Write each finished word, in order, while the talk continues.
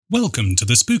Welcome to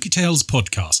the Spooky Tales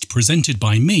podcast, presented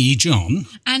by me, John.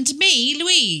 And me,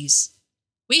 Louise.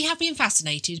 We have been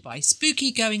fascinated by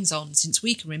spooky goings-on since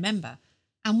we can remember,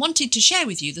 and wanted to share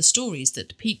with you the stories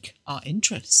that pique our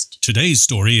interest. Today's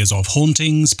story is of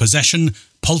hauntings, possession,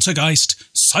 poltergeist,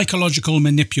 psychological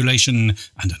manipulation,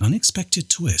 and an unexpected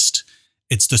twist.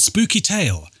 It's the spooky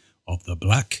tale of the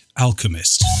Black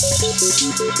Alchemist.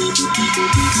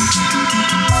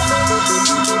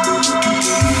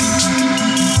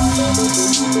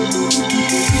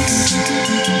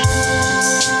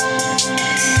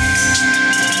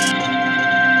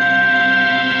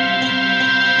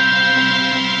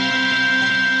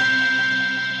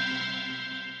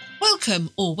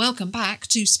 Welcome back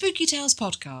to Spooky Tales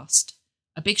Podcast.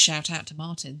 A big shout out to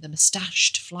Martin, the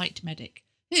moustached flight medic,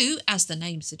 who, as the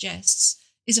name suggests,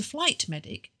 is a flight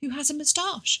medic who has a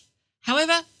moustache.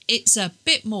 However, it's a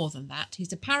bit more than that.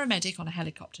 He's a paramedic on a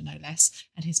helicopter, no less,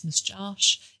 and his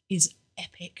moustache is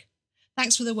epic.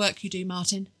 Thanks for the work you do,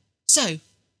 Martin. So,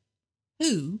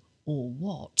 who or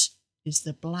what is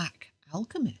the Black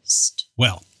Alchemist?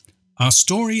 Well, our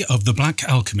story of the Black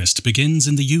Alchemist begins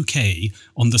in the UK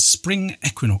on the spring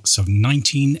equinox of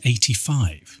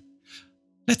 1985.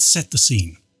 Let's set the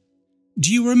scene.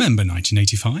 Do you remember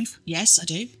 1985? Yes, I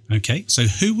do. Okay, so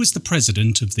who was the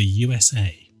president of the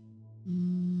USA?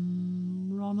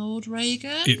 Ronald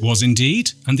Reagan? It was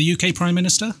indeed. And the UK Prime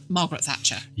Minister? Margaret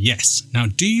Thatcher. Yes. Now,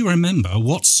 do you remember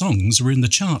what songs were in the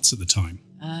charts at the time?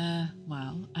 I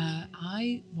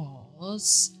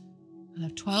was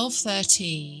 12,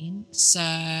 13, so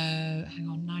hang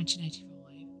on,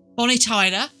 1985. Bonnie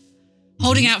Tyler,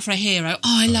 Holding Out for a Hero. Oh,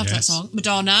 I love that song.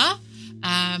 Madonna,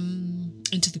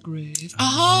 Into the Groove.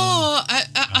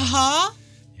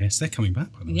 Yes, they're coming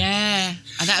back, by the way. Yeah,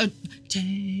 and that would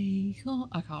take on.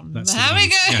 I can't remember That's how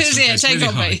it goes. Yes, Take really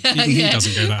on me. Even he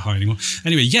doesn't go that high anymore.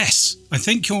 Anyway, yes, I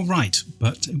think you're right,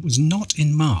 but it was not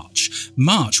in March.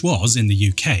 March was, in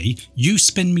the UK, You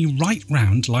Spin Me Right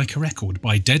Round Like a Record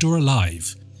by Dead or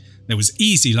Alive. There was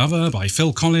Easy Lover by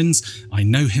Phil Collins. I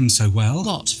Know Him So Well.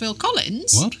 What, Phil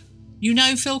Collins? What? You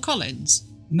know Phil Collins?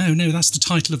 No, that's the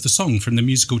title of the song from the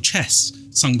musical Chess,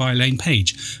 sung by Elaine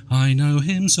Page. I know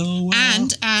him so well.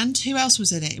 And who else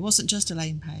was in it? It wasn't just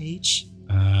Elaine Page.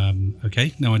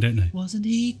 Okay, no, I don't know. Wasn't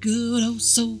he good? Oh,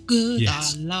 so good.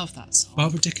 Yes. I love that song.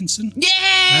 Barbara Dickinson?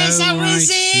 Yes, that was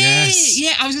it. Yes.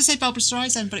 Yeah, I was going to say Barbara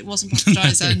Streisand, but it wasn't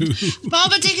Barbara Streisand.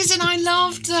 Barbara Dickinson, I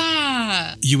loved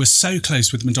that. You were so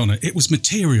close with Madonna. It was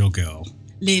Material Girl.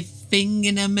 Living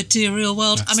in a material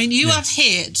world. Have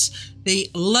hit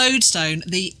the lodestone,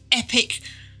 the epic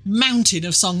mountain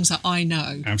of songs that I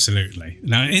know. Absolutely.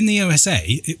 Now, in the USA,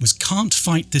 it was Can't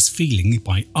Fight This Feeling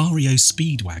by REO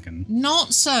Speedwagon.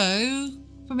 Not so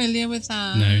familiar with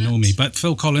that. No, nor me. But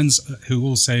Phil Collins, who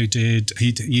also did,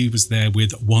 he was there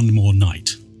with One More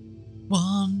Night.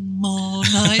 One More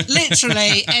Night.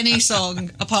 Literally any song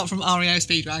apart from REO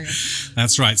Speedwagon.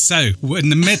 That's right. So, we're in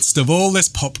the midst of all this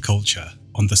pop culture,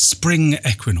 on the spring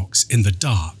equinox, in the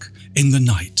dark, in the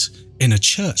night, in a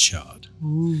churchyard.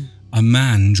 Ooh. A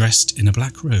man dressed in a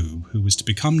black robe, who was to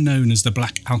become known as the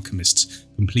Black Alchemist,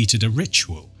 completed a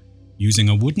ritual using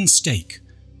a wooden stake,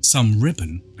 some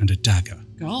ribbon and a dagger.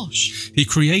 Gosh. He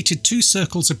created 2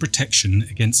 circles of protection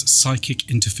against psychic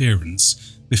interference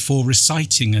before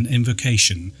reciting an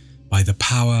invocation by the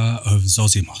power of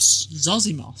Zosimos.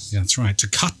 Zosimos? That's right. To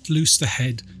cut loose the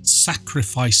head,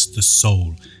 sacrifice the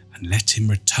soul, and let him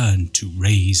return to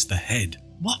raise the head.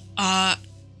 What?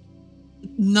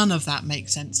 None of that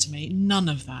makes sense to me. None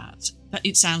of that. But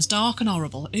it sounds dark and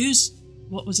horrible.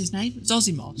 What was his name?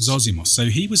 Zosimos. Zosimos. So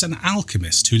he was an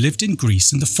alchemist who lived in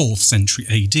Greece in the 4th century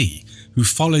AD, who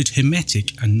followed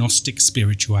Hermetic and Gnostic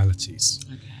spiritualities.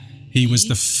 Okay. He was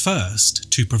the first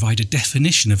to provide a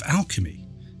definition of alchemy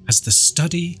as the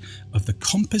study of the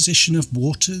composition of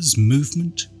waters,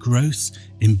 movement, growth,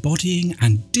 embodying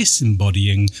and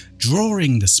disembodying,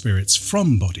 drawing the spirits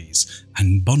from bodies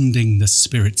and bonding the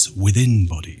spirits within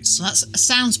bodies. Well, that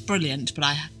sounds brilliant, but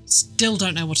I still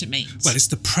don't know what it means. Well, it's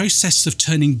the process of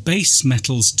turning base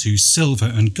metals to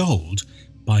silver and gold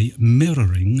by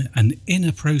mirroring an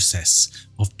inner process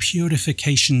of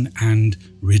purification and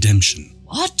redemption.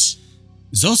 What?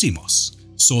 Zosimos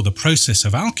saw the process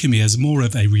of alchemy as more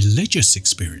of a religious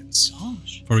experience.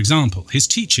 Gosh. For example, his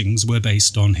teachings were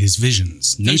based on his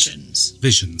visions. Visions,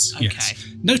 okay. Yes.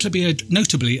 Notably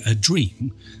a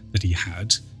dream that he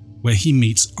had where he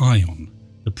meets Ion,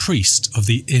 the priest of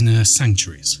the inner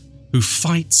sanctuaries, who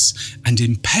fights and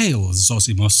impales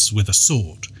Zosimos with a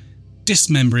sword,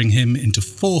 dismembering him into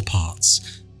 4 parts,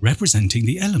 representing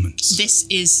the elements. This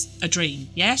is a dream,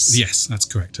 yes? Yes, that's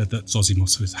correct, that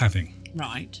Zosimos was having.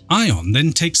 Right. Ion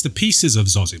then takes the pieces of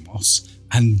Zosimos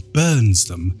and burns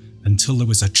them until there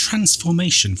was a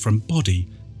transformation from body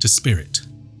to spirit.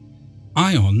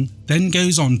 Ion then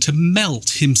goes on to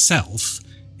melt himself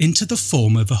into the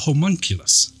form of a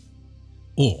homunculus,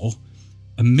 or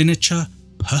a miniature,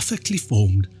 perfectly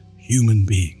formed human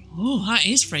being. Oh, that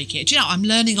is freaky. Do you know, I'm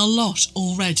learning a lot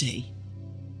already.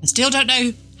 I still don't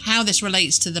know how this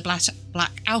relates to the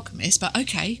Black Alchemist, but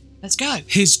okay, let's go.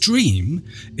 His dream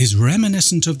is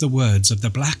reminiscent of the words of the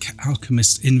Black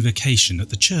Alchemist invocation at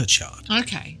the churchyard.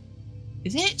 Okay.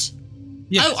 Is it?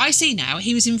 Yes. Oh, I see now.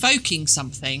 He was invoking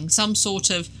something, some sort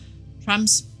of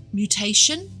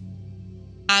transmutation,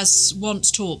 as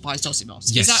once taught by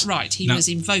Zosimos. Yes. Is that right? He was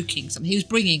invoking something. He was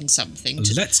bringing something.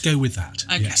 Let's go with that.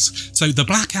 Okay. Yes. So the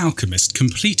Black Alchemist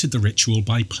completed the ritual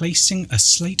by placing a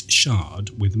slate shard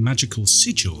with magical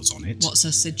sigils on it. What's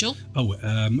a sigil? Oh,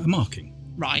 a marking.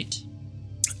 Right.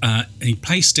 He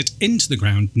placed it into the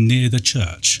ground near the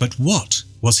church. But what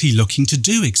was he looking to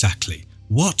do exactly?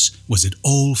 What was it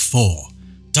all for?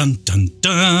 Dun, dun,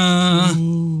 dun!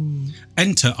 Ooh.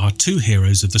 Enter our two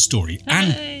heroes of the story,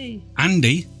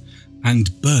 Andy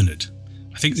and Bernard.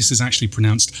 I think this is actually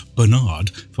pronounced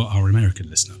Bernard for our American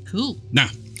listener. Cool. Now,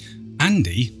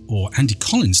 Andy, or Andy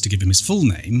Collins to give him his full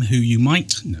name, who you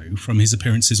might know from his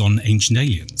appearances on Ancient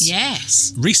Aliens.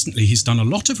 Yes. Recently, he's done a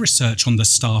lot of research on the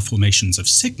star formations of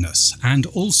Cygnus and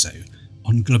also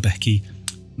on Globeki,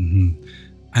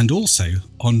 and also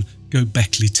on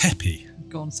Göbekli Tepe.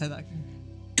 Go on, say that again.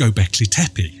 Göbekli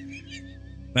Tepe.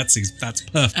 That's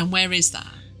perfect. And where is that?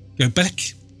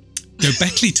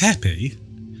 Göbekli Tepe.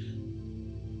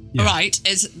 Yeah. Right,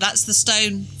 that's the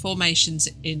stone formations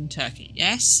in Turkey,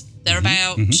 yes? They're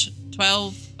about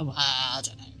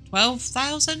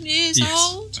 12,000 years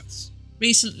old? That's...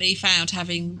 Recently found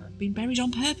having been buried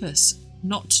on purpose,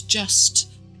 not just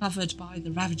covered by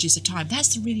the ravages of time.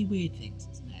 That's the really weird things,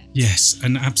 isn't it? Yes,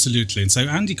 and absolutely. And so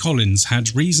Andy Collins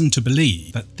had reason to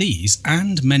believe that these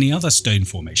and many other stone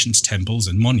formations, temples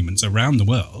and monuments around the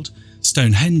world,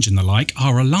 Stonehenge and the like,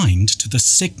 are aligned to the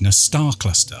Cygnus star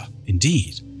cluster.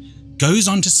 Indeed, goes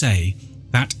on to say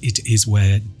that it is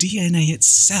where DNA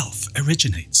itself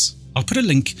originates. I'll put a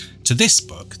link to this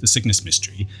book, The Cygnus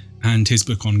Mystery, and his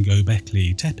book on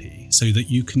Göbekli Tepe, so that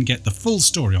you can get the full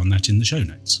story on that in the show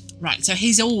notes. Right, so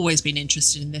he's always been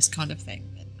interested in this kind of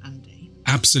thing, then, Andy?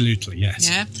 Absolutely, yes.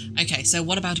 Yeah? Okay, so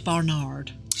what about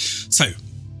Bernard? So,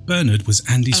 Bernard was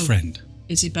Andy's friend.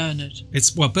 Is he Bernard?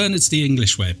 Bernard's the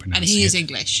English way of pronouncing it. And he is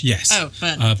English? Yes. Oh,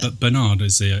 Bernard. But Bernard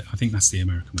is I think that's the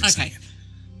American way of saying it.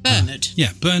 Bernard.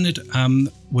 Bernard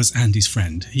was Andy's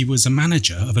friend. He was a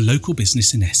manager of a local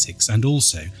business in Essex and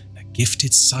also a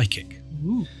gifted psychic.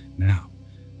 Ooh. Now,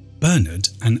 Bernard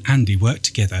and Andy worked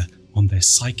together on their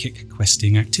psychic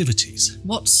questing activities.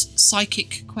 What's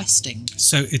psychic questing?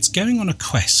 So it's going on a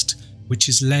quest which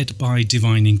is led by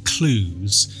divining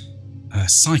clues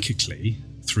psychically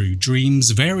through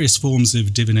dreams, various forms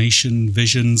of divination,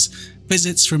 visions,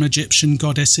 visits from Egyptian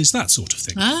goddesses, that sort of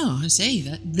thing. Oh, I see.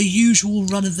 The usual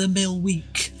run-of-the-mill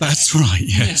week. That's right,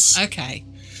 yes. Yeah, okay.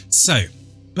 So,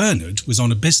 Bernard was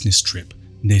on a business trip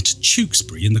near to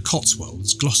Tewkesbury in the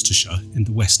Cotswolds, Gloucestershire, in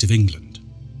the west of England.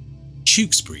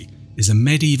 Tewkesbury is a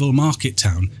medieval market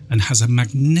town and has a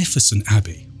magnificent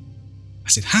abbey.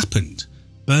 As it happened,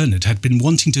 Bernard had been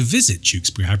wanting to visit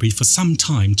Tewkesbury Abbey for some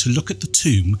time to look at the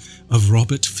tomb of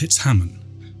Robert Fitzhamon,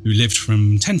 who lived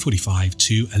from 1045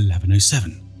 to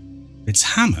 1107.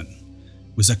 Fitzhamon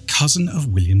was a cousin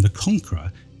of William the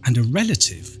Conqueror and a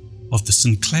relative of the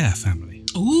Sinclair family.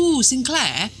 Ooh,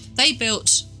 Sinclair? They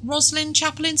built Roslin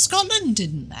Chapel in Scotland,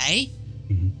 didn't they?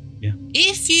 Mm-hmm. Yeah.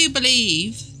 If you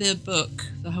believe the book,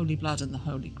 The Holy Blood and the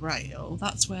Holy Grail,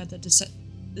 that's where the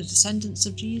descendants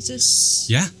of Jesus...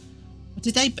 Yeah.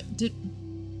 Did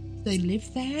they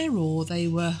live there, or there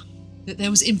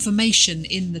was information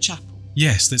in the chapel?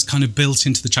 Yes, that's kind of built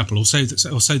into the chapel, or so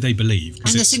they believe.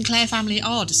 And the Sinclair family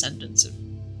are descendants of...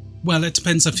 Well, it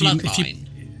depends if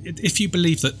you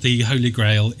believe that the Holy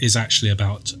Grail is actually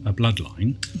about a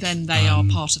bloodline. Then they are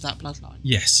part of that bloodline.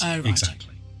 Yes, right.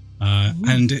 Exactly.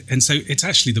 And so it's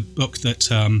actually the book that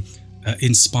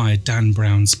inspired Dan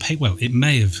Brown's... it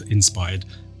may have inspired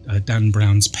Dan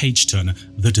Brown's page-turner,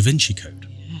 The Da Vinci Code.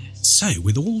 Yes. So,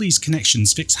 with all these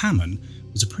connections, Fitzhamon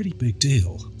was a pretty big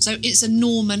deal. So it's a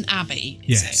Norman abbey,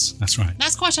 is it? That's right.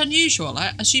 That's quite unusual.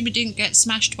 I assume it didn't get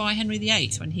smashed by Henry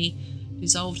VIII when he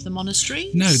dissolved the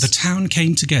monasteries? No, the town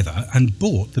came together and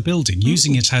bought the building,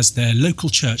 using it as their local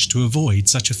church to avoid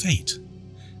such a fate.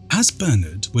 As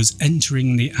Bernard was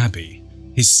entering the abbey,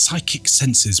 his psychic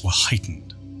senses were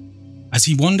heightened. As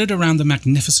he wandered around the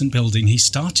magnificent building, he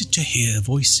started to hear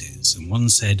voices, and one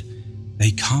said,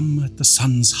 they come at the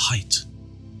sun's height.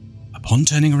 Upon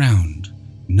turning around,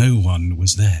 no one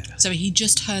was there. So he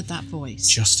just heard that voice.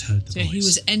 Just heard the voice. So he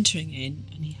was entering in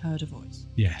and he heard a voice.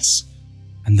 Yes.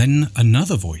 And then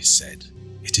another voice said,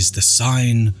 "It is the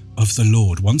sign of the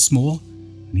Lord." Once more,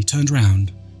 and he turned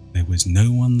round. There was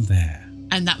no one there.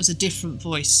 And that was a different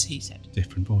voice, he said.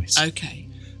 Different voice. Okay.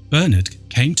 Bernard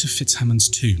came to Fitzhammond's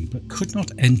tomb, but could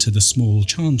not enter the small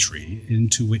chantry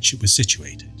into which it was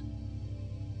situated.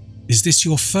 "Is this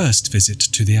your first visit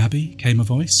to the abbey?" came a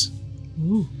voice.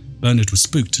 Ooh. Bernard was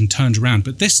spooked and turned around,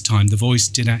 but this time the voice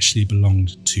did actually belong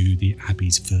to the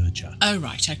abbey's verger. Oh,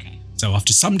 right, okay. So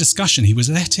after some discussion, he was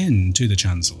let in to the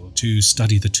chancel to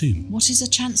study the tomb. What is a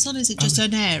chancel? Is it just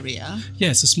an area?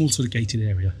 Yeah, it's a small sort of gated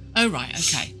area. Oh, right,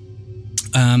 okay.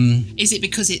 Is it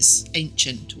because it's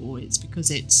ancient, or it's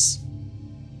because it's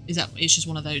just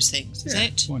one of those things, is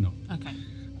it? Why not? Okay.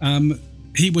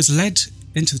 He was led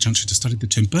into the chantry to study the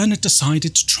tomb. Bernard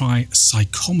decided to try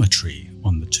psychometry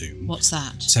on the tomb. What's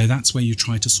that? So that's where you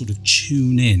try to sort of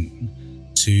tune in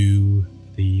to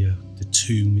the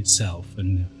tomb itself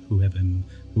and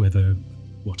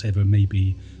whatever may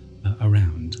be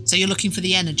around. So you're looking for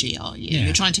the energy, are you? Yeah.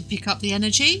 You're trying to pick up the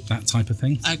energy? That type of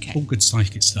thing. Okay. All good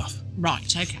psychic stuff.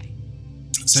 Right, okay.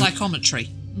 So, Psychometry.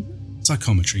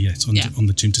 psychometry, yes, on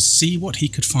the tomb to see what he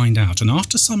could find out. And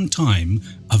after some time,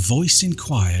 a voice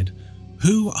inquired,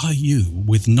 "Who are you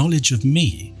with knowledge of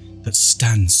me that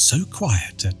stands so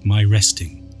quiet at my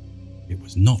resting?" It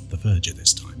was not the verger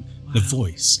this time. Wow. The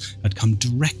voice had come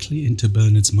directly into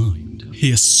Bernard's mind.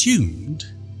 He assumed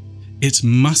it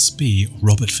must be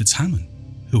Robert Fitzhammond.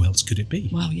 Who else could it be?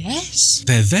 Well, yes.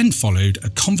 There then followed a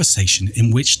conversation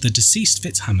in which the deceased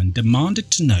Fitzhammond demanded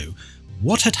to know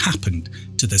what had happened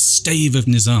to the stave of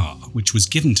Nizar, which was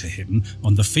given to him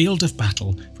on the field of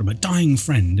battle from a dying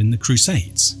friend in the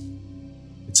Crusades.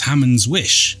 Fitzhammond's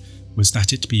wish was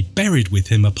that it be buried with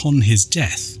him upon his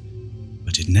death,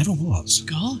 but it never was.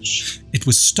 Gosh. It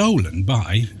was stolen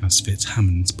by, as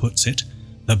Fitzhammond puts it,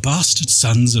 the bastard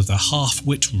sons of the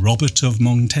half-wit Robert of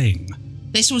Montaigne.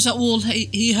 This was all,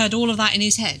 he heard all of that in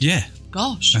his head? Yeah.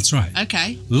 Gosh. That's right.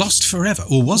 Okay. Lost forever,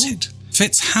 or was it?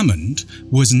 Fitzhammond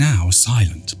was now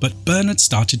silent, but Bernard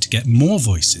started to get more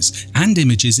voices and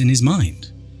images in his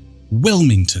mind.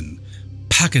 Wilmington,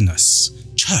 Paganus,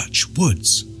 church,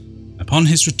 woods. Upon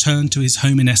his return to his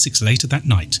home in Essex later that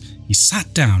night, he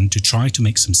sat down to try to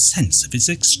make some sense of his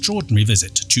extraordinary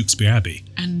visit to Tewkesbury Abbey.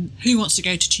 And who wants to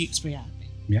go to Tewkesbury Abbey?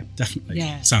 Yeah, definitely.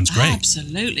 Yeah. Sounds great.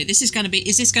 Absolutely. Is this going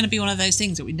to be one of those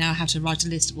things that we now have to write a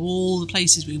list of all the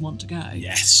places we want to go?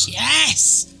 Yes.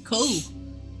 Yes. Cool.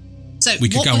 So we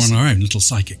could go on our own little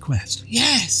psychic quest.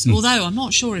 Yes. Although I'm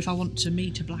not sure if I want to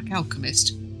meet a black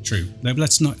alchemist. True. No,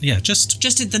 let's not. Yeah, just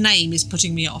the name is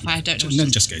putting me off. I don't know. And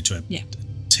then just go to a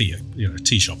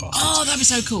tea shop afterwards. Oh, that'd be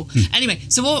so cool. Anyway,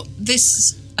 so what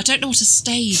this? I don't know what a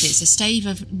stave is. A stave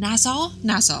of Nazar?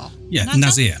 Yeah,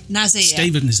 Nazir. Nazir.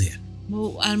 Stave of Nazir.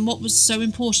 Well, and what was so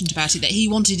important about it that he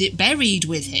wanted it buried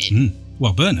with him?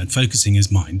 Well, Bernard, focusing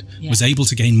his mind, was able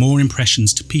to gain more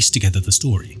impressions to piece together the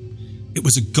story. It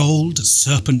was a gold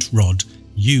serpent rod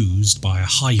used by a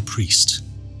high priest.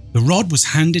 The rod was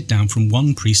handed down from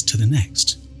one priest to the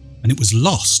next, and it was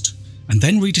lost and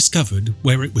then rediscovered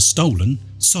where it was stolen,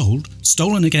 sold,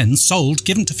 stolen again, sold,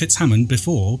 given to Fitzhammond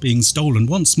before being stolen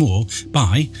once more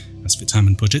by, as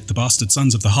Fitzhammond put it, the bastard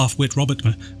sons of the half-wit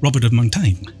Robert of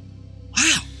Montaigne.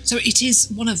 Wow. So it is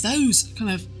one of those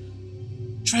kind of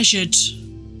treasured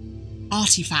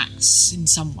artifacts in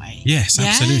some way. Yes,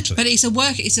 absolutely. But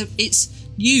it's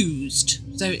used.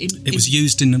 So it was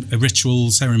used in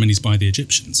ritual ceremonies by the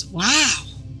Egyptians. Wow.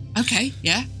 Okay,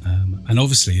 yeah. And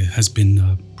obviously it has been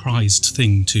a prized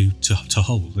thing to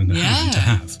hold in the hand to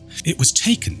have. It was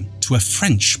taken to a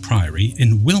French priory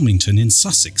in Wilmington in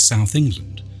Sussex, South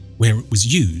England, where it was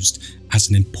used as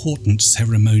an important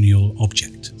ceremonial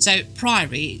object. So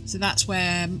priory, so that's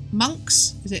where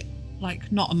monks, is it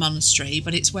like not a monastery,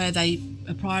 but it's where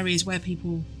a priory is where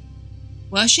people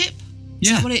worship? Is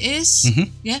that what it is?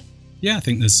 Mm-hmm. Yeah? Yeah, I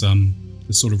think there's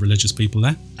sort of religious people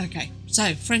there. Okay,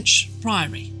 so French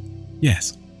priory.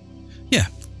 Yes. Yeah.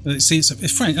 See,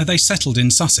 it's French. They settled in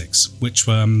Sussex, which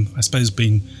I suppose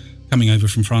coming over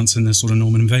from France in the sort of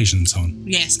Norman invasion and so on.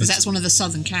 Yes, because that's one of the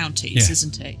southern counties,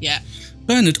 isn't it? Yeah.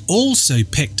 Bernard also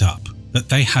picked up that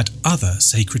they had other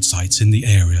sacred sites in the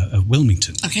area of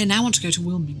Wilmington. Okay, now I want to go to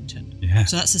Wilmington. Yeah.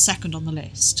 So that's the second on the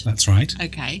list. That's right.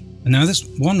 Okay. And now this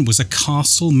one was a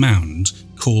castle mound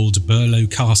called Burlow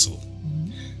Castle.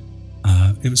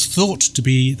 It was thought to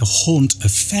be the haunt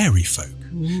of fairy folk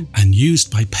and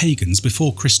used by pagans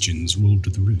before Christians ruled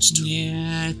the roost.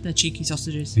 Yeah, the cheeky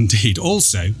sausages. Indeed.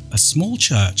 Also, a small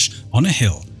church on a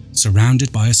hill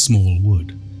surrounded by a small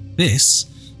wood. This,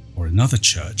 or another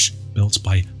church built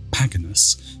by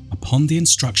Paganus upon the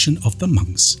instruction of the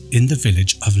monks in the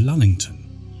village of Lullington.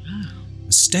 Wow.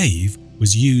 The stave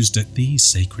was used at these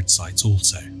sacred sites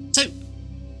also. So,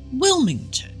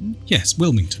 Wilmington? Yes,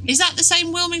 Wilmington. Is that the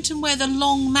same Wilmington where the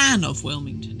Long Man of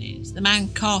Wilmington is? The man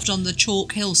carved on the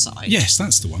chalk hillside? Yes,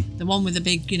 that's the one. The one with the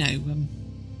big, aubergine.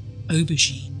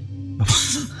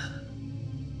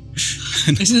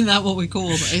 Isn't that what we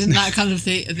call it? Isn't that kind of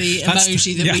the emoji that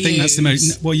we use? I think that's the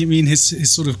emoji. Well, you mean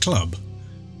his sort of club?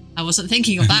 I wasn't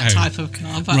thinking of that type of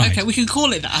club, but right. Okay, we can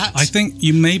call it that. I think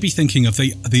you may be thinking of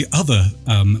the other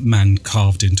man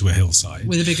carved into a hillside.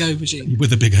 With a big aubergine.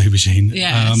 With a big aubergine,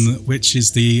 yes. Which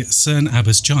is the Cern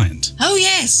Abbas giant. Oh,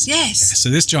 yes. Yeah, so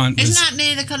this giant Isn't that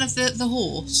near the kind of the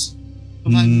horse?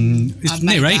 It's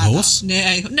near a horse. No,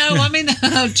 I mean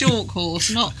a chalk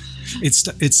horse, not...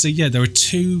 there are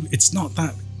two. It's not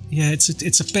that. Yeah, it's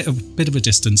a bit of a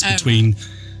distance between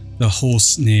the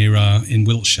horse near in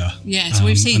Wiltshire. Yeah, so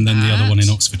we've seen and then that. the other one in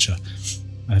Oxfordshire.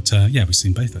 But we've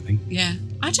seen both, I think. Yeah,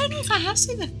 I don't know if I have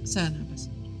seen the Cern Abbas.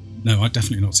 No, I've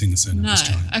definitely not seen the Cern Abbas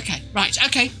giant. Okay, right,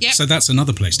 okay, yeah. So that's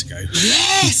another place to go.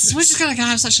 Yes, we're just going to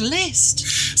have such a list.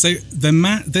 So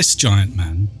this giant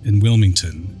man in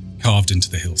Wilmington, carved into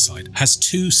the hillside, has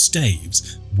two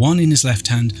staves, one in his left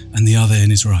hand and the other in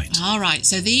his right. All right,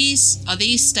 so these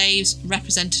staves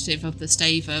representative of the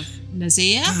stave of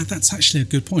Nazir? That's actually a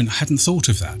good point. I hadn't thought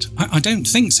of that. I don't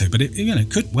think so, but it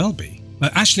could well be.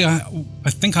 But actually, I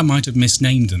think I might have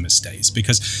misnamed them as staves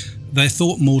because they're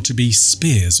thought more to be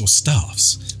spears or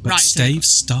staffs. But stave,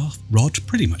 staff, rod,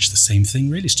 pretty much the same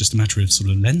thing, really. It's just a matter of sort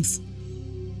of length.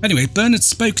 Anyway, Bernard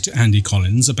spoke to Andy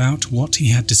Collins about what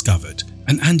he had discovered,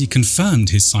 and Andy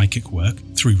confirmed his psychic work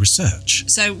through research.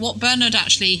 So what Bernard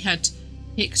actually had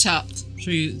picked up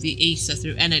through the ether,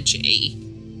 through energy,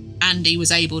 Andy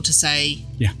was able to say,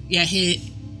 here,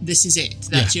 this is it.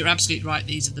 You're absolutely right.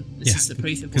 This is the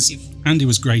proof of what you've... Andy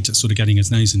was great at sort of getting his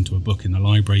nose into a book in the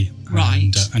library,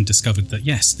 right, and discovered that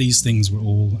yes, these things were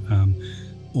all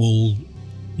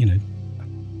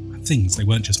things. They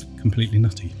weren't just completely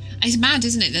nutty. It's mad,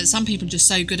 isn't it, that some people are just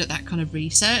so good at that kind of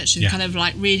research and kind of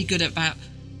like really good about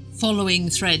following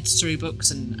threads through books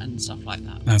and stuff like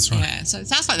that. That's right. Yeah, so it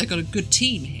sounds like they've got a good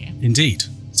team here. Indeed.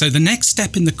 So the next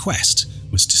step in the quest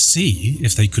was to see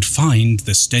if they could find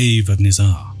the stave of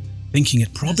Nizar, thinking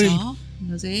it probably...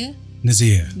 Nazir?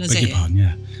 Nazir. Beg your pardon,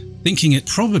 yeah. Thinking it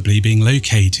probably being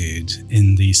located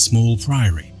in the small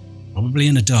priory, probably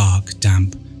in a dark,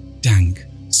 damp, dank,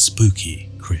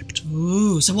 spooky crypt.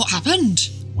 Ooh, so what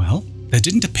happened? Well, there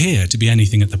didn't appear to be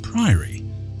anything at the priory,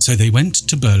 so they went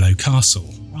to Burlow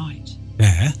Castle. Right.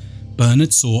 There,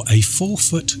 Bernard saw a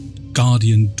 4-foot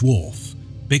guardian dwarf,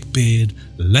 big beard,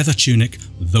 leather tunic,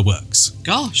 the works.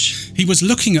 Gosh. He was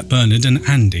looking at Bernard and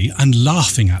Andy and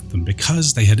laughing at them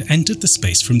because they had entered the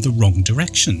space from the wrong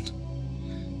direction.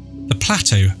 The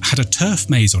plateau had a turf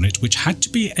maze on it which had to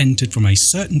be entered from a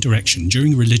certain direction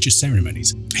during religious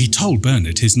ceremonies. He told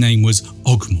Bernard his name was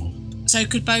Ogmore. So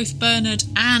could both Bernard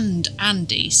and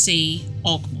Andy see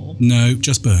Ogmore? No,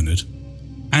 just Bernard.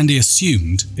 Andy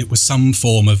assumed it was some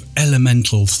form of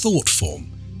elemental thought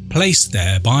form, placed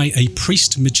there by a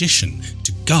priest-magician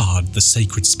to guard the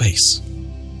sacred space.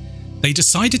 They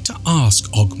decided to ask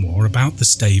Ogmore about the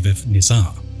stave of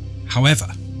Nizar. However,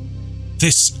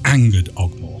 this angered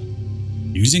Ogmore.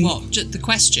 Using what? The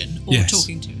question or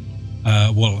talking to him?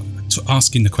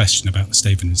 Asking the question about the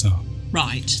stave of Nizar.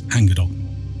 Right. Angered Ogmore.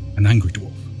 An angry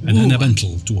dwarf. An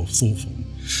elemental dwarf thought form.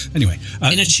 Anyway.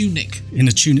 In a tunic. In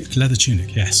a tunic, leather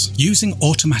tunic, yes. Using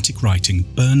automatic writing,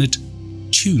 Bernard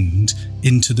tuned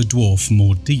into the dwarf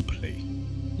more deeply.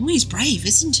 Oh, he's brave,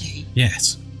 isn't he?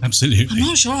 Yes, absolutely. I'm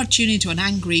not sure I'd tune into an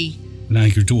angry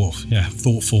dwarf, yeah.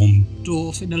 Thought form.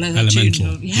 Dwarf in a leather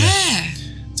elemental. tunic. Yeah.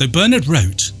 So Bernard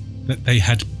wrote that they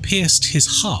had pierced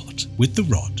his heart with the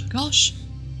rod. Gosh.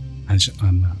 And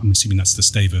I'm assuming that's the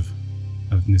stave of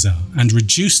Nizar, and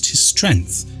reduced his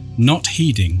strength, not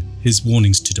heeding his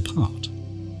warnings to depart.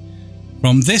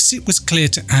 From this it was clear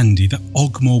to Andy that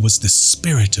Ogmore was the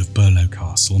spirit of Burlow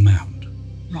Castle Mound.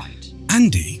 Right.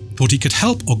 Andy thought he could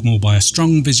help Ogmore by a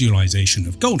strong visualization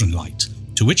of golden light,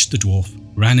 to which the dwarf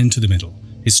ran into the middle.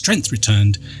 His strength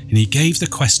returned, and he gave the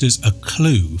questers a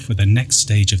clue for the next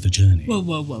stage of the journey.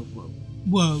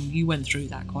 Whoa, you went through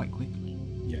that quite quickly.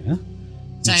 Yeah.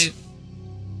 So...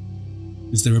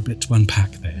 Is there a bit to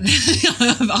unpack there?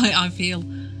 I feel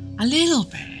a little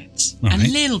bit. Right. A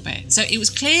little bit. So it was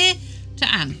clear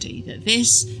to Andy that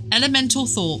this elemental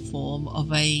thought form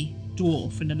of a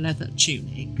dwarf in a leather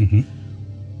tunic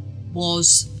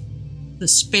was the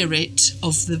spirit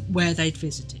of the where they'd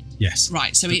visited. Yes.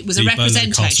 Right. So it was the a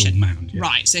representation. Castle mound. Yeah.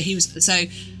 Right. So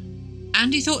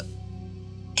Andy thought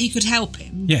he could help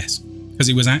him. Yes, because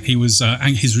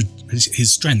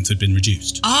his strength had been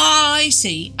reduced. I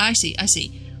see.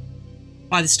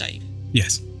 By the stave.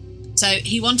 Yes. So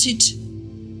he wanted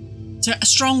a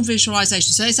strong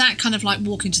visualization. So is that kind of like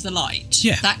walking to the light?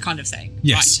 Yeah. That kind of thing?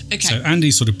 Yes. Right, okay. So Andy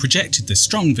sort of projected this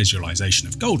strong visualization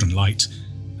of golden light,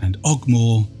 and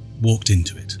Ogmore walked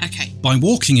into it. Okay. By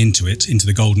walking into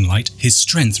the golden light, his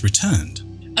strength returned.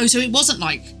 Oh, so it wasn't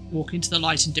like walk into the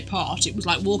light and depart. It was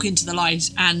like walk into the light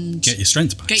and... Get your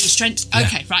strength back. Yeah.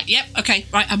 Okay, right, yep, okay,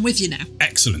 right, I'm with you now.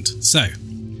 Excellent. So,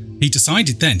 he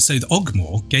decided then, so that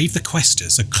Ogmore gave the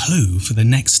questers a clue for the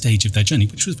next stage of their journey,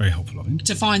 which was very helpful of him.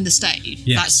 To find the stave,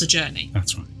 yes. That's the journey.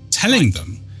 That's right. Telling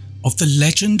them of the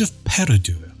legend of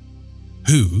Peredur,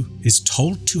 who is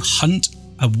told to hunt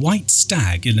a white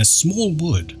stag in a small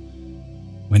wood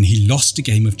when he lost a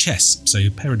game of chess. So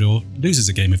Peredur loses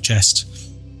a game of chess.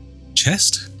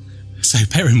 So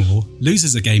Perimore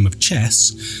loses a game of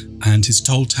chess and is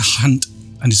told to hunt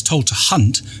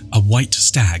a white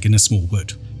stag in a small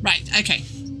wood. Right, okay.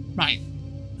 Right.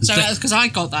 So because I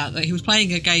got that he was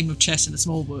playing a game of chess in a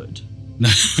small wood. No,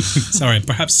 sorry,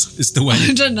 perhaps it's the way.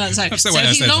 I don't know. So he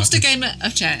lost that. A game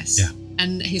of chess. Yeah.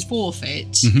 And his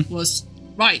forfeit was,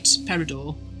 right,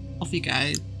 Peridor, off you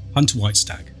go. Hunt a white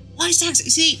stag. White stags,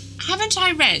 see, haven't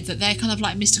I read that they're kind of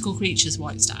like mystical creatures,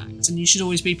 white stags, and you should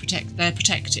always be they're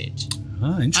protected?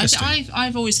 Ah, interesting.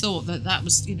 I've always thought that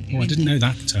was, Oh, I didn't know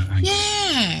that angle.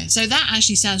 Yeah, so that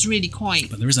actually sounds really quite...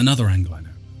 But there is another angle I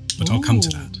know, but I'll come to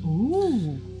that.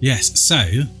 Ooh. Yes,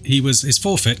 so his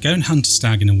forfeit, go and hunt a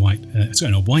stag a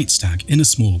white stag in a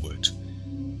small wood,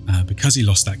 because he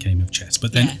lost that game of chess.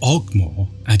 But then Ogmore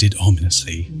added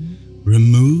ominously,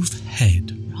 remove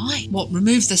head. Right. What,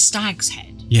 remove the stag's head?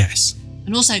 Yes.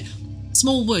 And also,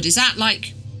 small wood, is that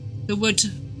like the wood,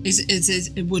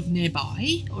 is a wood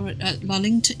nearby? Or at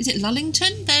Lullington? Is it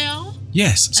Lullington they are?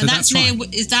 Yes, so and that's near,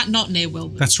 right. Is that not near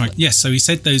Wilbur? That's right, yes. So he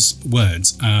said those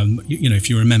words, if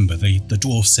you remember, the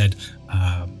dwarf said,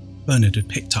 Bernard had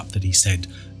picked up that he said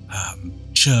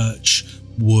church,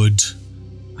 wood.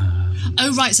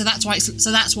 Oh, right, so that's why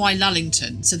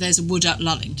Lullington. So there's a wood at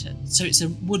Lullington. So it's a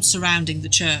wood surrounding the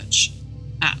church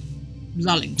at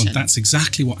Lullington. Well, that's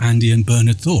exactly what Andy and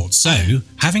Bernard thought. So,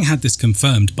 having had this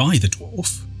confirmed by the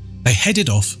dwarf, they headed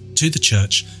off to the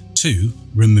church to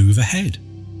remove a head.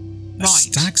 A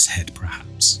stag's head,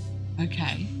 perhaps.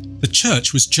 Okay. The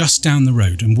church was just down the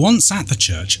road, and once at the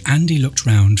church, Andy looked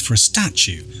round for a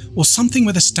statue or something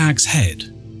with a stag's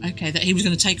head. Okay, that he was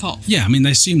going to take off. Yeah, I mean,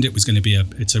 they assumed it was going to be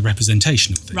it's a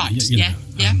representational thing. Right,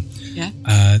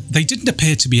 yeah. They didn't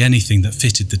appear to be anything that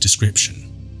fitted the description.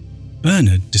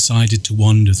 Bernard decided to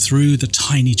wander through the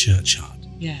tiny churchyard.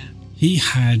 Yeah. He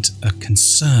had a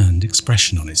concerned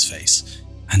expression on his face,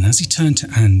 and as he turned to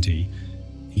Andy,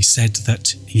 he said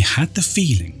that he had the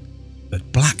feeling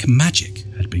that black magic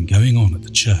had been going on at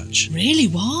the church. Really?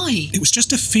 Why? It was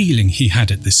just a feeling he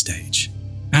had at this stage.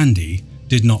 Andy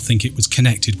did not think it was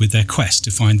connected with their quest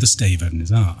to find the stave and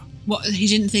Nizar. What, he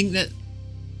didn't think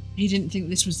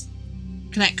this was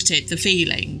connected, the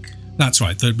feeling? That's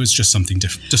right. There was just something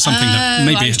different. Just something that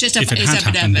maybe if it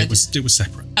had happened, it was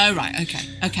separate. Oh, right.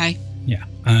 Okay. Yeah.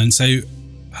 And so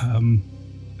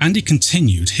Andy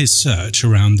continued his search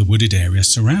around the wooded area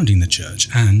surrounding the church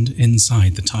and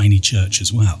inside the tiny church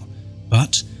as well.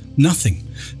 But nothing.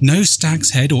 No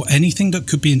stag's head or anything that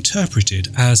could be interpreted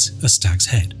as a stag's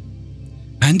head.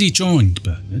 Andy joined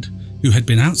Bernard, who had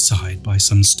been outside by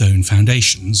some stone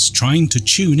foundations, trying to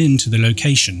tune into the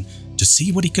location to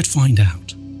see what he could find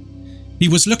out. He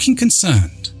was looking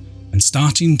concerned and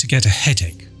starting to get a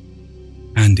headache.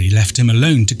 Andy left him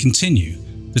alone to continue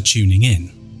the tuning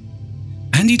in.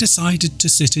 Andy decided to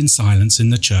sit in silence in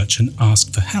the church and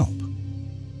ask for help.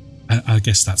 I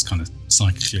guess that's kind of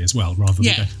psychically as well, rather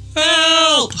than go,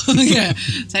 help! Yeah.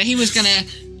 So he was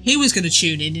gonna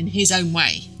tune in his own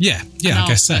way. Yeah, I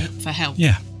guess so. For help.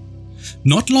 Yeah.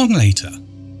 Not long later,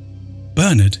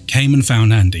 Bernard came and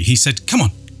found Andy. He said, come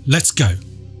on, let's go.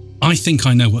 I think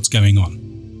I know what's going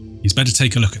on. He's better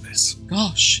take a look at this.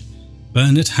 Gosh.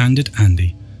 Bernard handed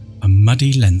Andy a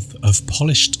muddy length of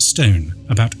polished stone,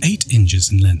 about 8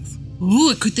 inches in length.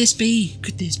 Ooh, could this be?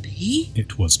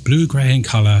 It was blue-grey in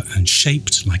colour and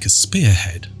shaped like a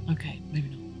spearhead. Okay, maybe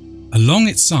not. Along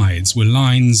its sides were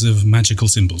lines of magical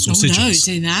symbols or sigils. No,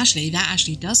 so that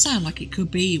actually does sound like it could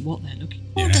be what they're looking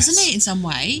for, Yes. doesn't it, in some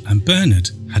way? And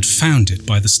Bernard had found it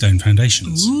by the stone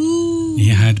foundations. Ooh. He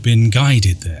had been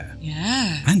guided there.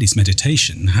 Yeah. And his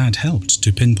meditation had helped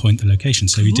to pinpoint the location,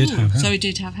 so he did have help. So he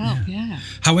did have help, yeah.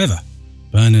 However,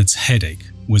 Bernard's headache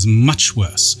was much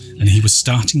worse, and he was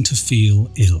starting to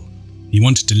feel ill. He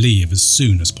wanted to leave as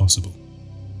soon as possible.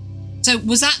 So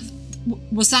was that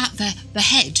the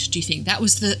head, do you think? That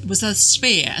was the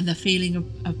spear and the feeling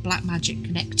of black magic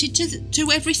connected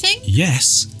to everything?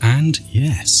 Yes, and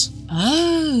yes.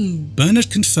 Oh. Bernard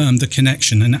confirmed the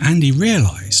connection, and Andy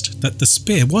realised that the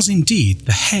spear was indeed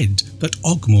the head that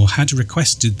Ogmore had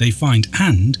requested they find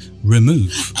and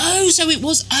remove. So that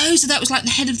was like the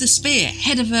head of the spear,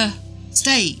 head of a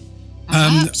state,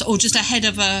 perhaps, or just a head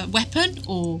of a weapon,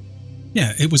 or...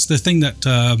 Yeah, it was the thing that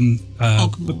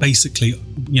basically,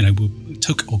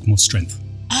 took Ogmore's strength.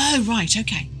 Oh, right,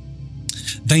 okay.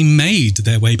 They made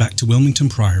their way back to Wilmington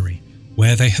Priory,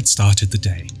 where they had started the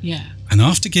day. Yeah. And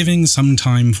after giving some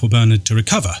time for Bernard to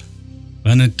recover,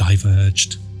 Bernard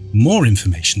diverged more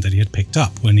information that he had picked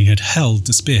up when he had held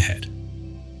the spearhead.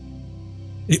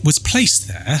 It was placed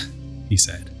there, he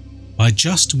said, by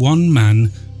just one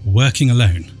man working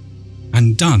alone,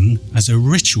 and done as a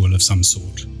ritual of some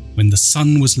sort when the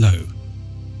sun was low.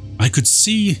 I could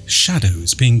see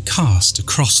shadows being cast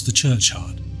across the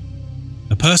churchyard.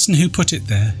 The person who put it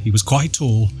there, he was quite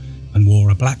tall and wore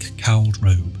a black cowled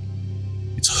robe,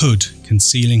 its hood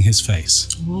concealing his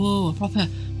face. Oh, a proper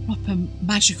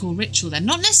magical ritual then.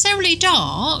 Not necessarily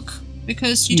dark,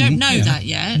 because you don't know that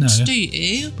yet, do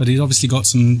you? But he's obviously got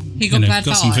some. He got bad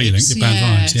vibes. Some feelings,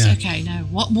 bad vibes. Yeah. Okay. No.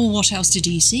 What else did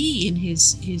he see in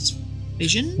his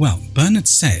vision? Well, Bernard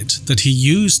said that he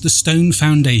used the stone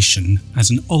foundation as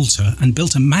an altar and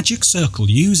built a magic circle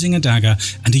using a dagger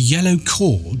and a yellow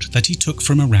cord that he took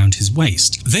from around his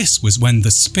waist. This was when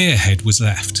the spearhead was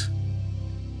left.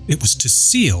 It was to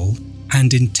seal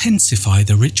and intensify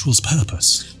the ritual's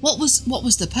purpose. What was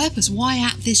the purpose? Why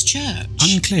at this church?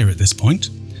 Unclear at this point.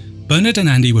 Bernard and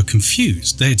Andy were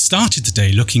confused. They had started the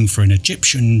day looking for an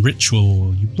Egyptian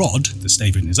ritual rod, the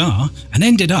stave in his R, and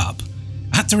ended up,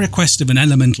 at the request of an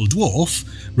elemental dwarf,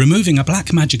 removing a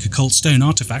black magic occult stone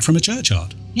artifact from a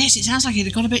churchyard. Yes, it sounds like it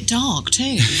had got a bit dark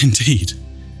too. Indeed.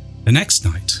 The next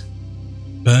night,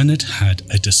 Bernard had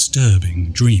a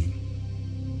disturbing dream.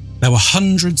 There were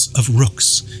hundreds of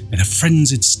rooks in a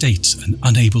frenzied state and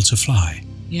unable to fly.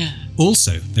 Yeah.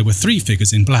 Also, there were 3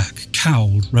 figures in black,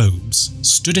 cowled robes,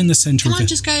 stood in the centre of the... Can I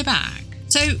just go back?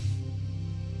 So,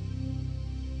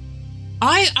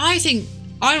 I think...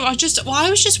 I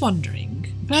was just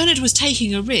wondering, Bernard was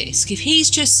taking a risk. If he's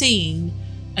just seen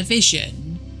a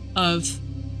vision of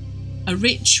a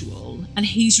ritual and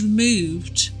he's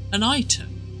removed an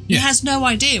item, he has no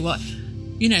idea what...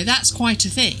 that's quite a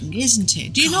thing, isn't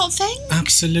it? Do you not think?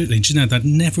 Absolutely. Do you know, that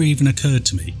never even occurred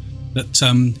to me. That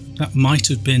that might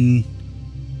have been...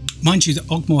 Mind you, that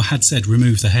Ogmore had said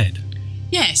remove the head.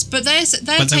 Yes, but they're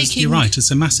taking... You're right, it's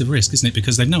a massive risk, isn't it?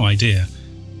 Because they've no idea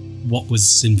what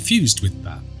was infused with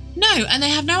that. No, and they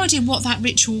have no idea what that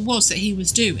ritual was that he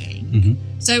was doing.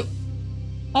 Mm-hmm. So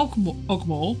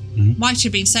Ogmore might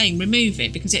have been saying remove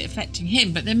it because it's affecting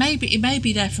him, but it may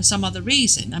be there for some other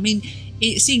reason. I mean,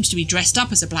 it seems to be dressed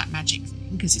up as a black magic thing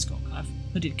because it's got kind of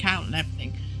hooded cowl and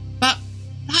everything. But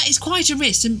that is quite a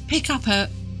risk, to pick up a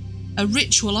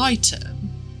ritual item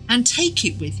and take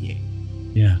it with you.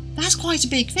 Yeah. That's quite a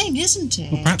big thing, isn't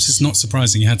it? Well, perhaps it's not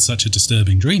surprising he had such a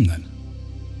disturbing dream then.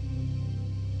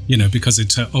 Because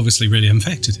it obviously really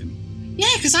affected him. Yeah,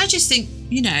 because I just think,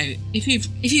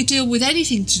 if you deal with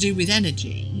anything to do with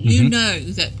energy, you know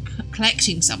that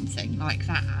collecting something like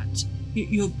that,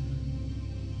 you're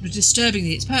disturbing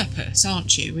its purpose,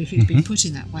 aren't you, if it's been put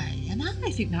in that way? And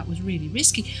I think that was really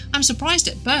risky. I'm surprised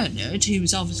at Bernard, who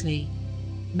was obviously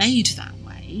made that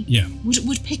way,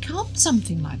 would pick up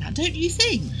something like that, don't you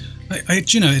think?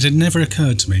 It had never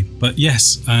occurred to me, but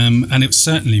yes, and it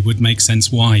certainly would make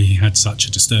sense why he had such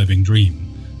a disturbing dream,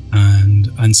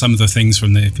 and some of the things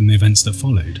from the events that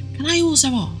followed. Can I also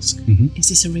ask, is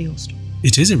this a real story?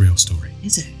 It is a real story.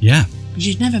 Is it? Yeah. Because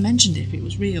you'd never mentioned if it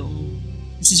was real.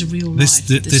 This is a real life.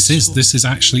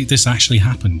 This actually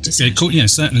happened.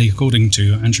 Certainly according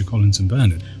to Andrew Collins and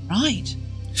Bernard. Right.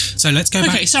 So let's go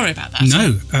back. Okay, sorry about that.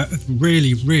 No,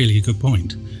 really, really good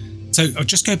point. So I'll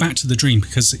just go back to the dream,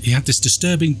 because he had this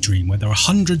disturbing dream where there were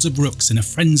hundreds of rooks in a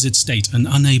frenzied state and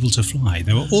unable to fly.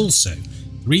 There were also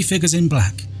 3 figures in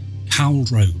black,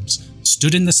 cowled robes,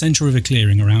 stood in the centre of a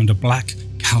clearing around a black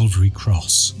Calvary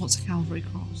cross. What's a Calvary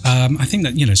cross? I think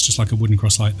that, it's just like a wooden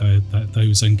cross like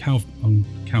those on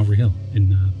Calvary Hill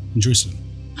in Jerusalem.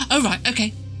 Oh, right,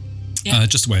 okay. Yeah.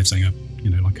 Just a way of saying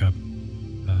like a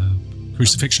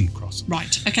crucifixion cross.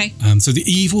 Right, okay. So the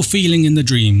evil feeling in the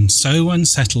dream so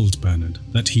unsettled Bernard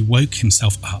that he woke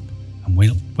himself up and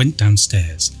went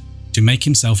downstairs to make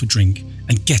himself a drink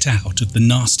and get out of the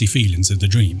nasty feelings of the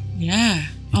dream. Yeah.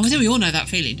 I think we all know that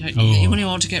feeling, don't you? Oh. When you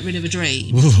want to get rid of a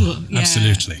dream. Ooh, Yeah.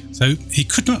 Absolutely. So he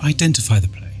could not identify the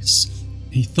place.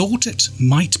 He thought it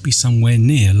might be somewhere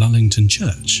near Lullington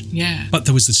Church. Yeah. But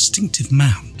there was a distinctive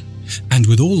mound. And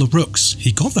with all the rooks,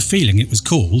 he got the feeling it was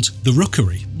called the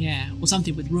Rookery. Yeah, or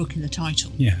something with rook in the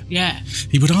title. Yeah. Yeah.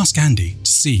 He would ask Andy to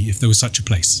see if there was such a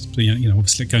place. So,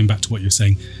 obviously going back to what you're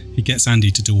saying, he gets Andy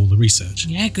to do all the research.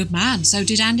 Yeah, good man. So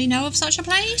did Andy know of such a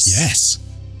place? Yes.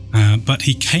 But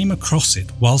he came across it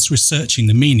whilst researching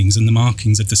the meanings and the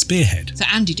markings of the spearhead. So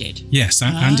Andy did? Yes,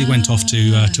 Andy went off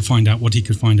to find out what he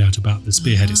could find out about the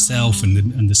spearhead itself and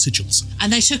the sigils.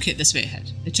 And they took it, the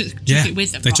spearhead? They took it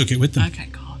with them? They took it with them. Okay,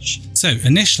 gosh. So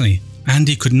initially,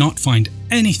 Andy could not find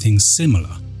anything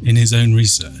similar in his own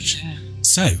research. Yeah.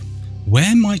 So,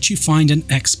 where might you find an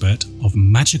expert of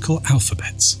magical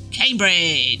alphabets?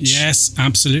 Cambridge! Yes,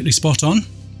 absolutely spot on.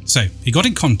 So, he got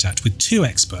in contact with 2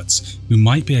 experts who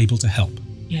might be able to help.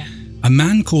 Yeah. A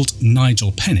man called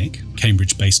Nigel Pennick,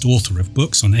 Cambridge-based author of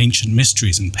books on ancient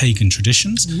mysteries and pagan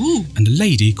traditions, Ooh. and a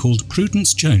lady called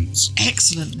Prudence Jones.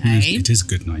 Excellent name. It is a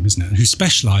good name, isn't it? Who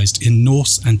specialised in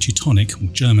Norse and Teutonic or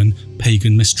German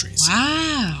pagan mysteries.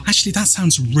 Wow. Actually, that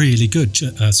sounds really good,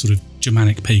 sort of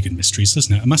Germanic pagan mysteries,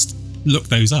 doesn't it? I must look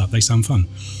those up. They sound fun.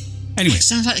 Anyway. It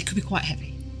sounds like they could be quite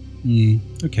heavy.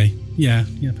 Okay. Yeah,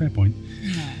 fair point.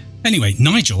 Yeah. Anyway,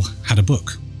 Nigel had a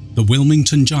book, The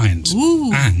Wilmington Giant.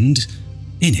 Ooh. And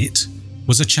in it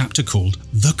was a chapter called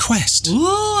The Quest.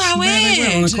 Ooh, how weird. They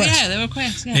were on a quest. Yeah, they were a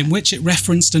quest, yeah. In which it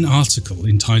referenced an article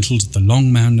entitled The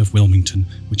Long Mound of Wilmington,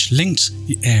 which linked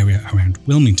the area around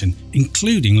Wilmington,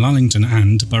 including Lullington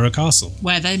and Borough Castle.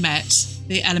 Where they met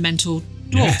the elemental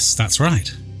dwarf. Yes, that's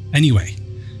right. Anyway,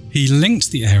 he linked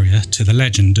the area to the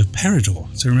legend of Peridor.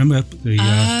 So remember,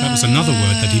 that was another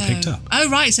word that he picked up. Oh,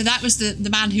 right. So that was the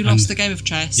man who lost the game of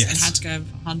chess and had to go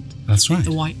hunt That's right.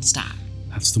 the white stag.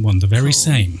 That's the one, the very Cool.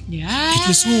 same. Yeah. It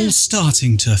was all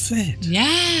starting to fit.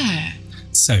 Yeah.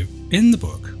 So, in the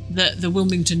book... The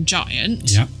Wilmington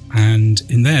Giant. Yeah, and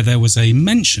in there was a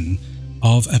mention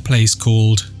of a place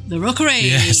called... The Rookery.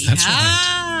 Yes, that's right.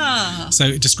 So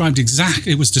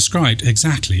it was described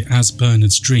exactly as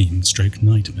Bernard's dream /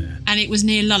 nightmare. And it was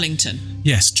near Lullington.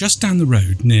 Yes, just down the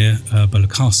road near Borough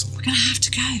Castle. We're going to have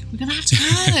to go. We're going to have to go.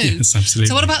 Yes, absolutely.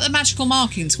 So what about the magical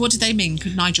markings? What did they mean?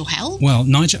 Could Nigel help? Well,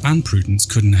 Nigel and Prudence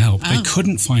couldn't help. Oh. They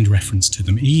couldn't find reference to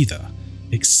them either,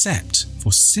 except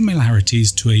for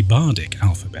similarities to a bardic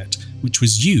alphabet, which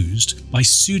was used by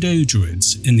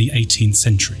pseudo-druids in the 18th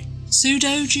century.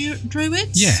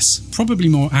 Pseudo-druids? Yes, probably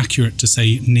more accurate to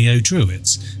say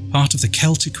neo-druids, part of the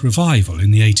Celtic revival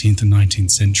in the 18th and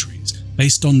 19th centuries,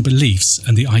 based on beliefs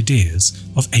and the ideas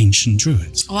of ancient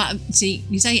druids. Oh, see,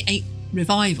 you say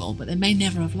revival, but they may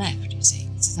never have left, you see.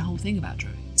 This is the whole thing about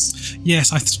druids.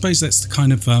 Yes, I suppose that's the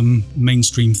kind of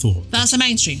mainstream thought. That's a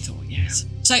mainstream thought, yes.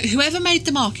 So whoever made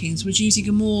the markings was using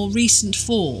a more recent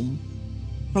form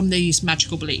from these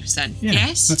magical beliefs then, Yeah,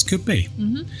 yes? that could be.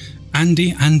 Mm-hmm.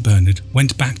 Andy and Bernard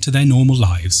went back to their normal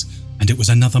lives, and it was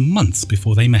another month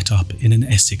before they met up in an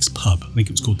Essex pub. I think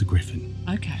it was called the Griffin.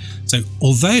 Okay. So,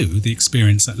 although the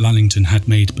experience at Lullington had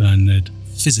made Bernard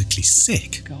physically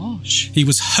sick, Gosh. he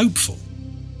was hopeful,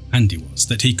 Andy was,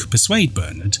 that he could persuade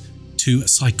Bernard to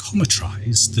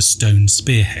psychometrise the stone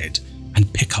spearhead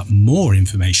and pick up more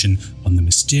information on the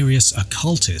mysterious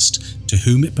occultist to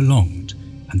whom it belonged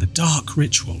and the dark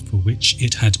ritual for which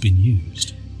it had been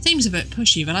used. Seems a bit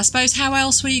pushy, but I suppose how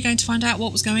else were you going to find out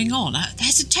what was going on?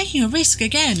 There's taking a risk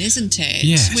again, isn't it?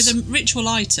 Yes. With a ritual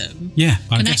item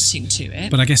connecting to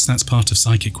it. But I guess that's part of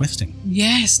psychic questing.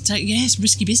 Yes,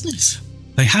 risky business.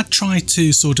 Andy had tried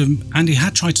to sort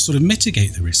of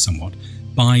mitigate the risk somewhat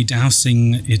by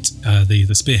dousing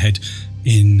the spearhead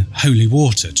in holy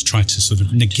water to try to sort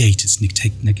of negate its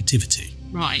negativity.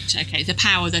 Right, okay. The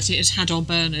power that it had on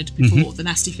Bernard before the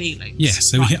nasty feelings. Yeah,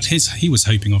 so right. he was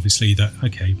hoping, obviously, that,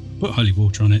 okay, put holy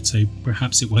water on it so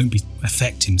perhaps it won't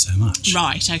affect him so much.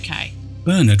 Right, okay.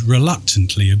 Bernard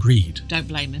reluctantly agreed. Don't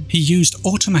blame him. He used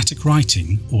automatic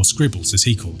writing, or scribbles as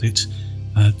he called it,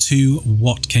 to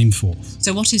what came forth.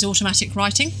 So what is automatic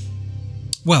writing?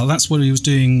 Well, that's what he was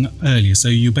doing earlier. So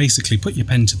you basically put your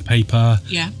pen to the paper,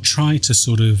 try to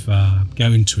sort of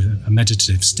go into a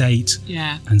meditative state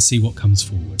and see what comes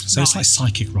forward. So it's like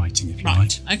psychic writing, if you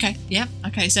like. Okay, yeah.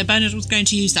 Okay, so Bernard was going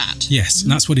to use that. Yes,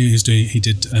 and that's what he was doing. He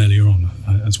did earlier on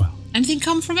as well. Anything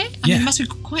come from it? I mean, it must be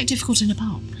quite difficult in a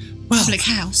pub. Public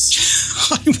house.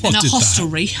 I wanted in a that.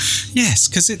 hostelry. Yes,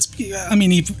 because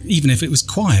even if it was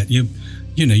quiet, you're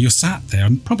sat there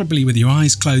and probably with your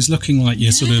eyes closed, looking like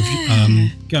you're sort of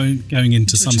going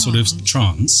into some sort of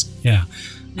trance. Yeah.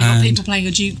 You've got people playing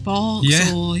a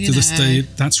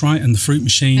jukebox, that's right, and the fruit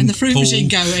machine,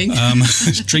 going,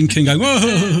 drinking, going,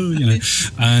 whoa,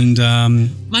 and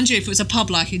mind you, if it was a pub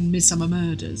like in Midsummer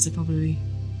Murders, they'd probably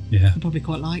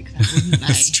quite like that, wouldn't they?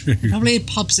 That's true. Probably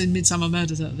pubs in Midsummer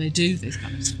Murders that they do this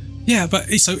kind of stuff. Yeah, but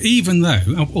so even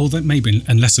though, or that maybe,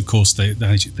 unless of course they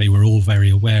were all very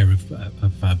aware of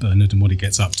Bernard and what he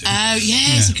gets up to. Oh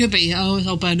yes, it could be.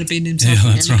 Oh, Bernard being himself.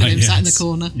 Yeah, that's right. Sat in the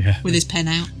corner with his pen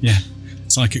out. Yeah.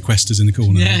 Psychic Quest is in the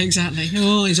corner. Yeah, exactly.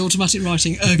 Oh, he's automatic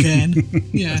writing again.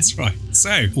 Yeah. That's right.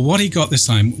 So, what he got this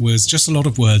time was just a lot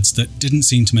of words that didn't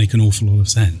seem to make an awful lot of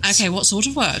sense. Okay, what sort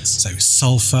of words? So,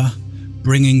 sulphur,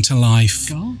 bringing to life,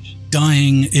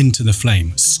 dying into the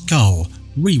flame, skull,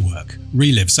 rework,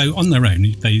 relive. So, on their own,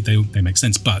 they make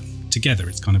sense, but together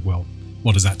it's kind of, well,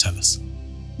 what does that tell us?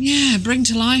 Yeah, bring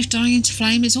to life, dying into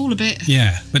flame, it's all a bit...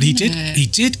 Yeah, but he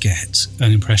did get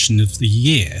an impression of the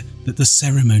year that the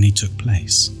ceremony took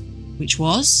place. Which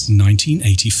was?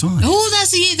 1985. Oh, that's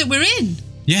the year that we're in.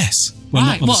 Yes. Well,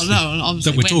 right.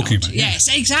 Obviously that we're talking about. Yes,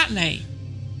 exactly.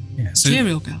 Yeah,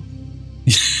 Material Girl.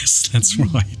 Yes, that's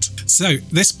right. So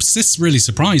this really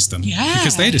surprised them. Yeah.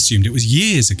 Because they'd assumed it was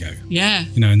years ago. Yeah.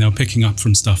 And they were picking up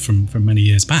from stuff from many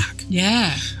years back.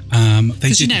 Yeah.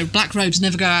 Because, black robes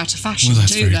never go out of fashion, well,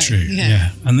 that's do very they? true. Yeah.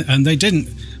 And they didn't...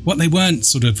 What they weren't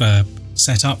sort of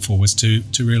set up for was to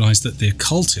realise that the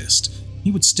occultist,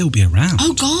 he would still be around.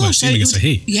 Oh, gosh. Well, assuming it's a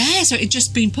he. Yeah, so it'd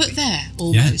just been put there,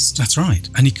 almost. Yeah, that's right.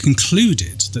 And he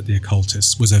concluded that the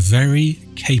occultist was a very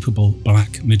capable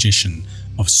black magician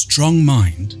of strong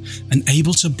mind and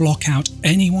able to block out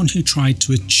anyone who tried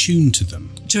to attune to them.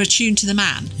 To attune to the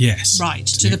man? Yes. Right,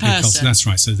 to the person. That's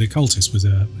right. So the occultist was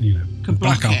the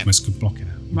black alchemist could block it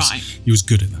out. Right. He was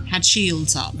good at that. Had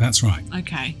shields up. That's right.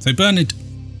 Okay. So Bernard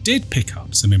did pick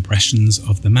up some impressions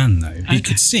of the man, though. He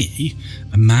could see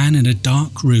a man in a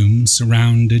dark room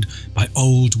surrounded by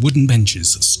old wooden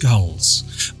benches, skulls,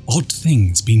 odd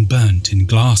things being burnt in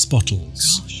glass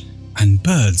bottles, and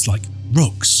birds like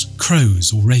rooks,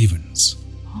 crows or ravens.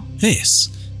 This,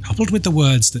 coupled with the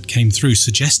words that came through,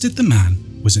 suggested the man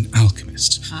was an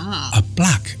alchemist, a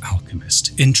black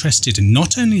alchemist, interested in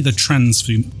not only the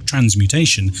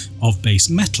transmutation of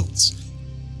base metals,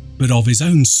 but of his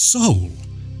own soul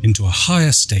into a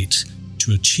higher state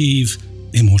to achieve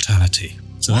immortality.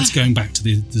 So that's going back to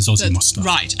the Zosimoss stuff.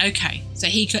 Right, okay. So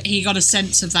he got a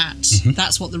sense of that. Mm-hmm.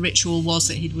 That's what the ritual was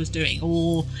that he was doing,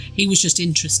 or he was just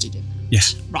interested in that. Yeah.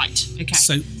 Right, okay.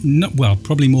 So,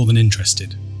 probably more than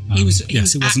interested. He was it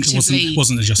wasn't just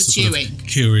pursuing, a sort of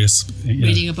curious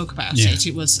reading a book about it.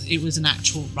 It was an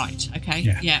actual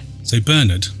okay. Yeah. So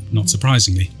Bernard, not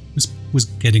surprisingly, was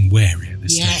getting wary at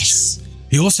this stage.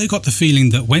 He also got the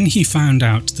feeling that when he found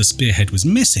out the spearhead was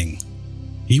missing,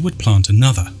 he would plant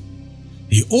another.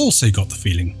 He also got the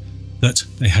feeling that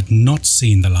they had not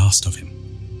seen the last of him.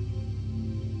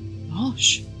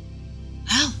 Gosh.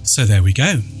 Well. So there we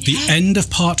go. The end of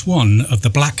part 1 of The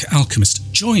Black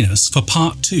Alchemist. Join us for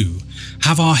part 2.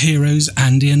 Have our heroes,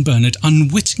 Andy and Bernard,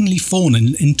 unwittingly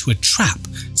fallen into a trap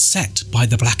set by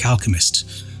the Black Alchemist.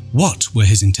 What were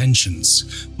his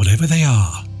intentions? Whatever they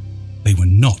are, they were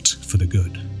not for the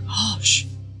good. Gosh.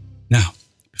 Now,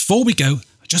 before we go,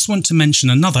 I just want to mention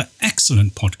another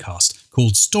excellent podcast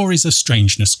called Stories of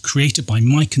Strangeness, created by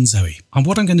Mike and Zoe. And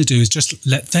what I'm going to do is just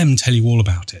let them tell you all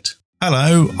about it.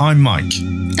 Hello, I'm Mike.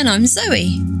 And I'm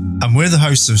Zoe. And we're the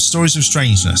hosts of Stories of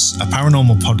Strangeness, a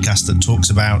paranormal podcast that talks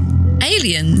about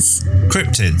aliens,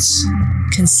 cryptids,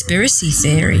 conspiracy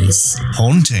theories,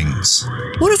 hauntings.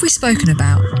 What have we spoken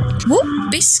about? What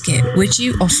biscuit would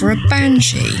you offer a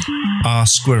banshee? Are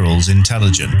squirrels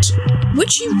intelligent?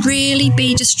 Would you really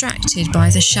be distracted by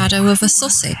the shadow of a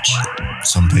sausage?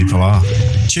 Some people are.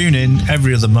 Tune in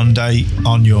every other Monday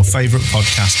on your favourite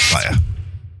podcast player.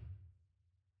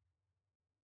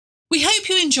 We hope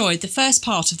you enjoyed the first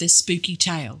part of this spooky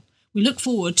tale. We look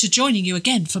forward to joining you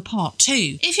again for part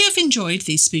 2. If you have enjoyed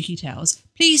these spooky tales,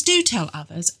 please do tell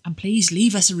others and please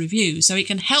leave us a review so it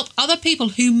can help other people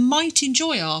who might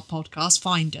enjoy our podcast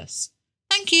find us.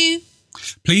 Thank you.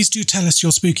 Please do tell us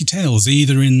your spooky tales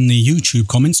either in the YouTube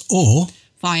comments or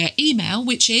via email,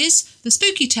 which is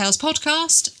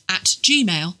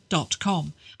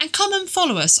thespookytalespodcast@gmail.com. And come and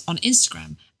follow us on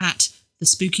Instagram at the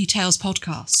Spooky Tales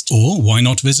podcast. Or why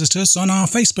not visit us on our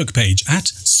Facebook page at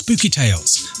Spooky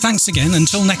Tales. Thanks again.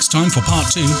 Until next time for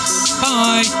part 2.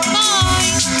 Bye.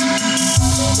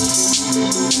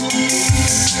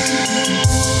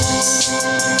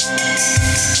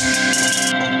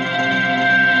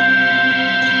 Bye.